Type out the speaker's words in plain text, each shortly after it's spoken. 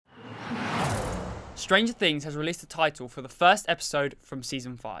Stranger Things has released a title for the first episode from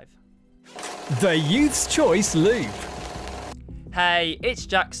Season 5. The Youth's Choice Loop. Hey, it's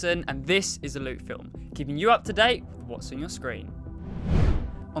Jackson, and this is a Loop Film, keeping you up to date with what's on your screen.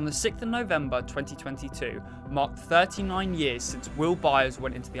 On the 6th of November 2022 marked 39 years since Will Byers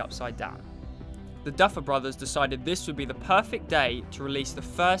went into the Upside Down. The Duffer Brothers decided this would be the perfect day to release the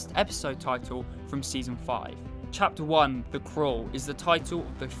first episode title from Season 5. Chapter 1, The Crawl, is the title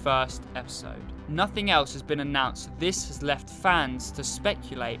of the first episode. Nothing else has been announced, so this has left fans to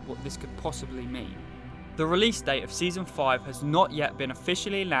speculate what this could possibly mean. The release date of Season 5 has not yet been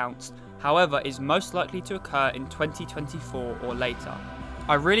officially announced, however is most likely to occur in 2024 or later.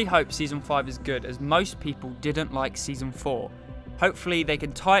 I really hope Season 5 is good, as most people didn't like Season 4. Hopefully they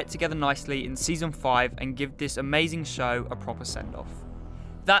can tie it together nicely in Season 5 and give this amazing show a proper send-off.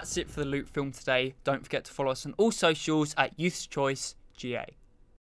 That's it for the Loop Film today. Don't forget to follow us on all socials at Youth's Choice GA.